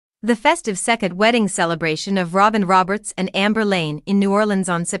The festive second wedding celebration of Robin Roberts and Amber Laign in New Orleans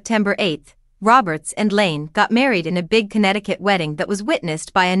on September 8. Roberts and Laign got married in a big Connecticut wedding that was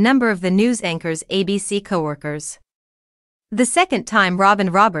witnessed by a number of the news anchor's ABC coworkers. The second time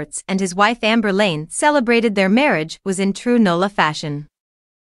Robin Roberts and his wife Amber Laign celebrated their marriage was in true NOLA fashion.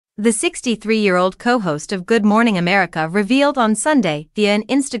 The 63-year-old co-host of Good Morning America revealed on Sunday via an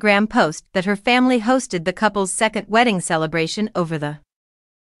Instagram post that her family hosted the couple's second wedding celebration over the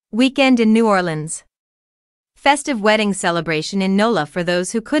weekend in New Orleans. Festive wedding celebration in NOLA for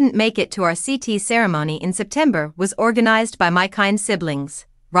those who couldn't make it to our CT ceremony in September was organized by my kind siblings,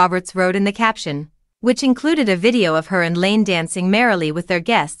 Roberts wrote in the caption, which included a video of her and Laign dancing merrily with their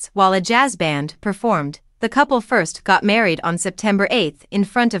guests while a jazz band performed. The couple first got married on September 8 in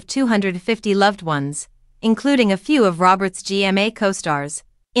front of 250 loved ones, including a few of Roberts' GMA co-stars,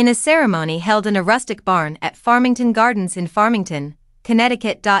 in a ceremony held in a rustic barn at Farmington Gardens in Farmington,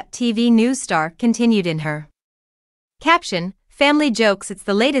 Connecticut. TV news star continued in her caption, "Family jokes, it's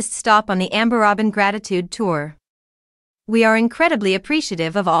the latest stop on the Amber Robin Gratitude Tour. We are incredibly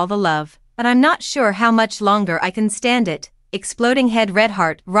appreciative of all the love, but I'm not sure how much longer I can stand it." Exploding head red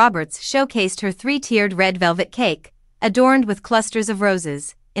heart. Roberts showcased her three-tiered red velvet cake, adorned with clusters of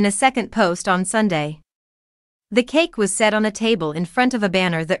roses, in a second post on Sunday. The cake was set on a table in front of a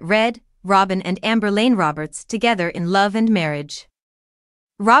banner that read, "Robin and Amber Laign Roberts together in love and marriage."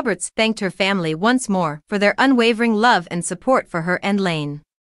 Roberts thanked her family once more for their unwavering love and support for her and Laign.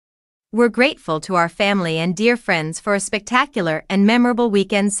 "We're grateful to our family and dear friends for a spectacular and memorable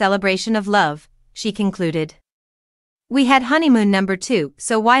weekend celebration of love," she concluded. "We had honeymoon number 2,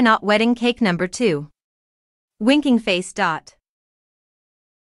 so why not wedding cake number 2? Winking face.